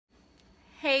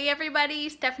Hey everybody,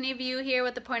 Stephanie View here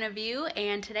with The Point of View,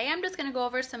 and today I'm just going to go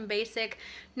over some basic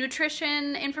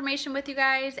nutrition information with you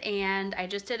guys. And I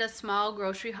just did a small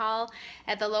grocery haul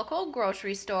at the local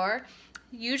grocery store.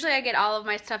 Usually I get all of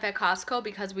my stuff at Costco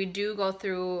because we do go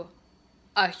through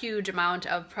a huge amount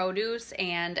of produce,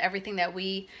 and everything that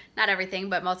not everything,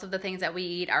 but most of the things that we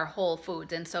eat are whole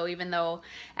foods. And so even though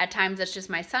at times it's just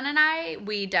my son and I,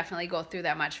 we definitely go through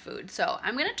that much food. So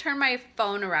I'm going to turn my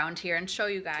phone around here and show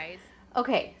you guys.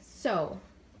 Okay, so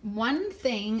one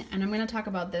thing, and I'm going to talk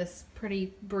about this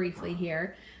pretty briefly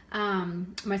here.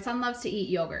 My son loves to eat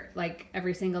yogurt like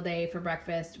every single day for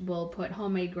breakfast. We'll put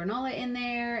homemade granola in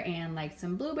there and like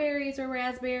some blueberries or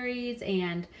raspberries,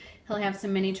 and he'll have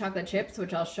some mini chocolate chips,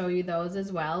 which I'll show you those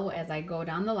as well as I go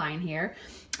down the line here.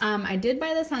 I did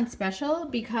buy this on special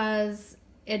because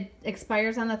it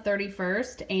expires on the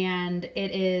 31st and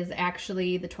it is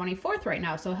actually the 24th right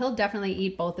now. So he'll definitely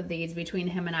eat both of these between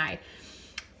him and I.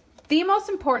 The most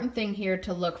important thing here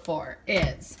to look for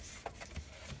is,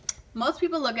 most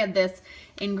people look at this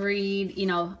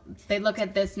ingredient, they look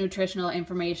at this nutritional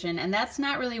information, and that's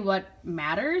not really what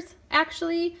matters.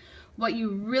 Actually, what you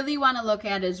really want to look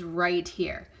at is right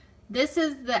here. This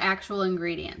is the actual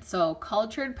ingredient. So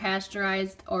cultured,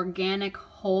 pasteurized, organic,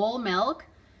 whole milk,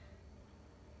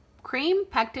 cream,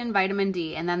 pectin, vitamin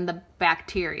D, and then the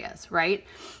bacterias, right?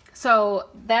 So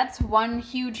that's one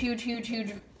huge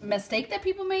mistake that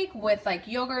people make with like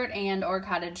yogurt and or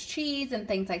cottage cheese and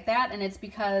things like that. And it's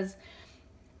because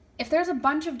if there's a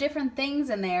bunch of different things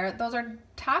in there, those are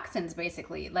toxins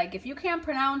basically. Like if you can't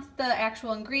pronounce the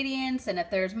actual ingredients, and if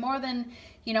there's more than,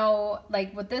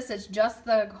 like with this, it's just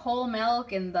the whole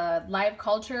milk and the live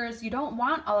cultures, you don't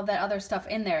want all of that other stuff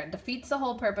in there. It defeats the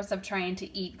whole purpose of trying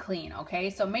to eat clean, okay?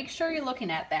 So make sure you're looking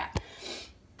at that.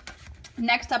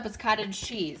 Next up is cottage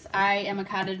cheese. I am a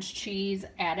cottage cheese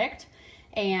addict,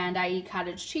 and I eat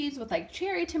cottage cheese with like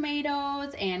cherry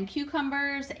tomatoes and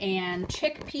cucumbers and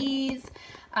chickpeas.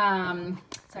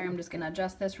 Sorry, I'm just gonna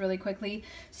adjust this really quickly.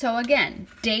 So again,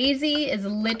 Daisy is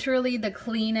literally the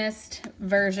cleanest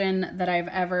version that I've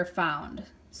ever found.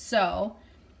 So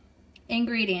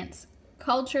ingredients: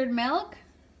 cultured milk,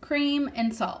 cream,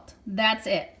 and salt. That's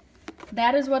it.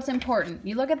 That is what's important.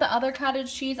 You look at the other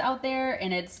cottage cheese out there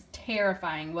and it's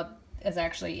terrifying what is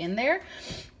actually in there.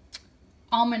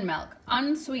 Almond milk,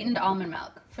 unsweetened almond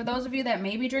milk. For those of you that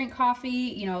maybe drink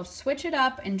coffee, switch it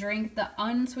up and drink the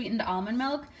unsweetened almond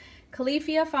milk.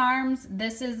 Califia Farms,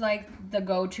 this is like the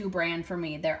go-to brand for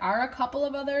me. There are a couple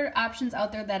of other options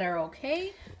out there that are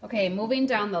okay. Okay, moving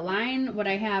down the line, what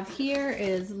I have here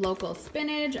is local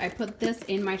spinach. I put this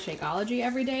in my Shakeology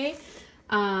every day.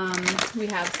 We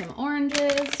have some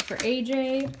oranges for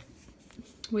AJ.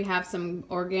 We have some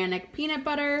organic peanut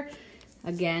butter.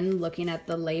 Again, looking at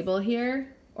the label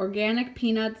here, organic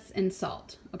peanuts and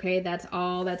salt. Okay, that's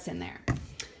all that's in there.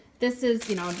 This is,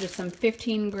 just some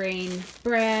 15-grain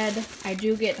bread. I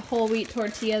do get whole wheat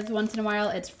tortillas once in a while.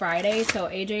 It's Friday, so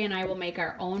AJ and I will make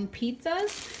our own pizzas.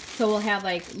 So we'll have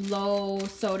like low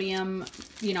sodium,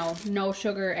 no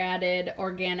sugar added,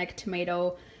 organic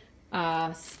tomato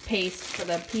paste for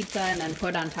the pizza, and then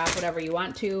put on top whatever you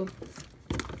want to.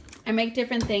 I make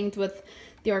different things with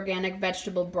the organic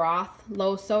vegetable broth,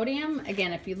 low sodium.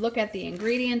 Again, if you look at the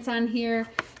ingredients on here,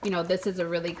 this is a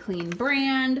really clean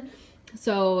brand.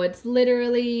 So it's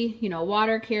literally,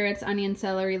 water, carrots, onion,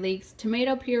 celery leeks,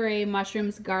 tomato puree,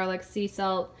 mushrooms, garlic, sea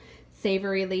salt,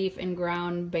 savory leaf, and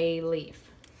ground bay leaf.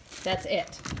 That's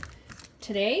it.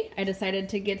 Today, I decided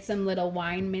to get some little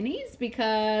wine minis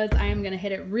because I am going to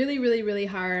hit it really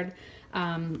hard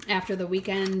after the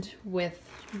weekend with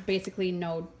basically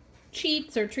no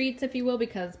cheats or treats, if you will,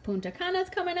 because Punta Cana is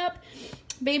coming up.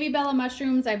 Baby Bella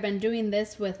mushrooms, I've been doing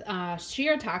this with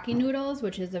shirataki noodles,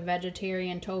 which is a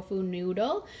vegetarian tofu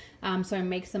noodle. So I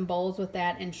make some bowls with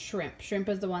that, and shrimp. Shrimp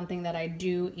is the one thing that I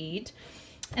do eat.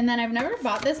 And then I've never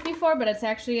bought this before, but it's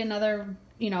actually another,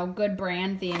 good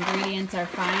brand. The ingredients are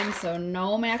fine, so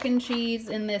no mac and cheese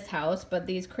in this house, but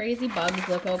these crazy bugs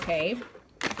look okay.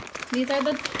 These are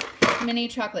the mini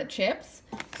chocolate chips.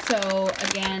 So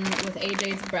again, with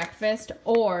AJ's breakfast,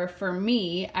 or for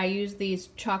me, I use these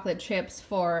chocolate chips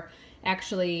for,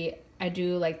 actually, I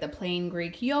do like the plain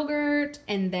Greek yogurt,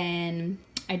 and then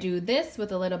I do this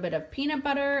with a little bit of peanut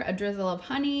butter, a drizzle of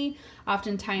honey,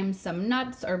 oftentimes some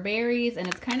nuts or berries, and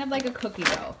it's kind of like a cookie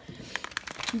dough.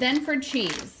 Then for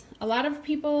cheese, a lot of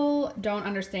people don't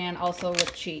understand also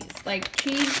with cheese. Like,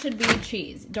 cheese should be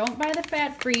cheese. Don't buy the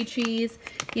fat-free cheese.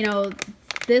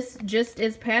 This just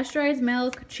is pasteurized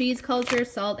milk, cheese culture,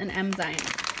 salt, and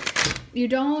enzymes. You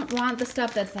don't want the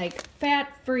stuff that's like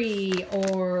fat-free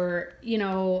or,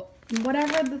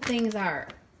 whatever the things are.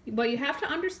 what you have to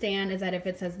understand is that if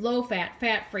it says low fat,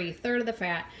 fat free, third of the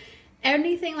fat,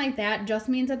 anything like that just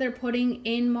means that they're putting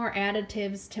in more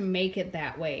additives to make it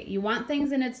that way. You want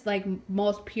things in its like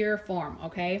most pure form,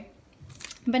 okay?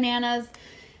 Bananas.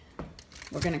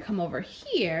 We're gonna come over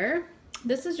here.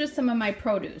 This is just some of my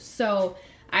produce. So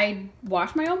I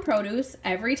wash my own produce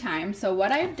every time. So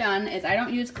what I've done is I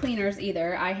don't use cleaners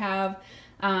either. I have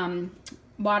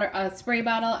a spray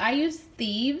bottle. I use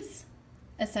Thieves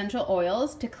essential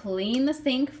oils to clean the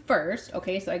sink first.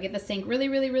 Okay, so I get the sink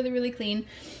really clean.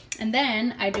 And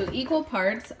then I do equal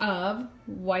parts of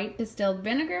white distilled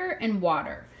vinegar and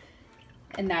water.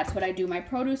 And that's what I do my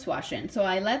produce wash in. So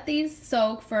I let these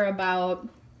soak for about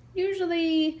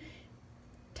usually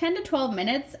 10 to 12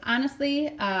 minutes.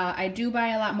 Honestly, I do buy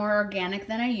a lot more organic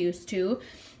than I used to.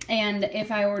 And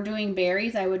if I were doing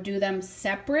berries, I would do them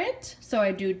separate. So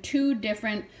I do 2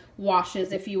 different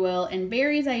washes, if you will. And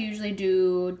berries, I usually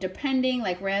do, depending,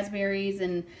 like raspberries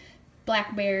and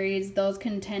blackberries, those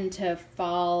can tend to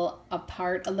fall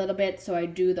apart a little bit. So I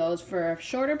do those for a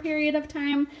shorter period of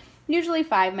time, usually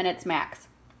 5 minutes max.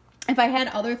 If I had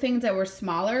other things that were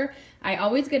smaller, I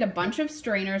always get a bunch of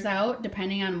strainers out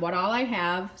depending on what all I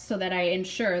have, so that I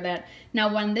ensure that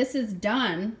now when this is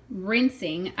done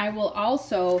rinsing, I will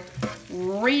also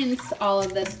rinse all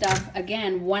of this stuff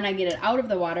again when I get it out of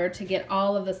the water to get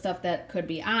all of the stuff that could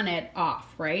be on it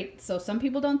off, right? So some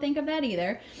people don't think of that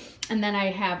either. And then I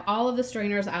have all of the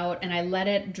strainers out and I let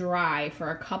it dry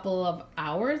for a couple of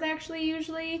hours actually,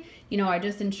 usually. You know, I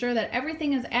just ensure that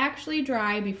everything is actually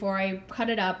dry before I cut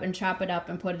it up and chop it up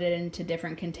and put it into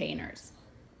different containers.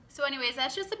 So anyways,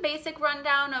 that's just a basic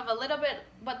rundown of a little bit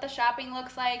what the shopping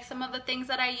looks like, some of the things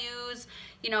that I use.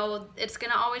 You know, it's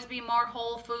gonna always be more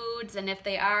whole foods, and if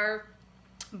they are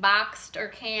boxed or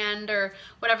canned or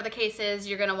whatever the case is,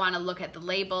 you're going to want to look at the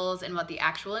labels and what the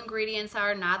actual ingredients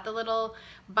are, not the little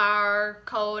bar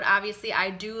code. Obviously, I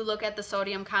do look at the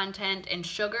sodium content and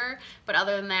sugar, but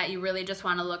other than that, you really just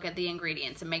want to look at the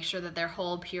ingredients and make sure that they're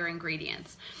whole, pure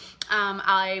ingredients.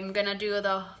 I'm going to do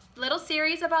the little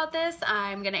series about this.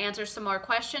 I'm going to answer some more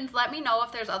questions. Let me know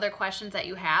if there's other questions that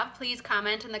you have. Please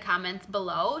comment in the comments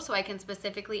below so I can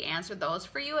specifically answer those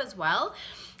for you as well.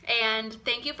 And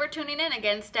thank you for tuning in.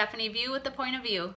 Again, Stephanie View with The Point of View.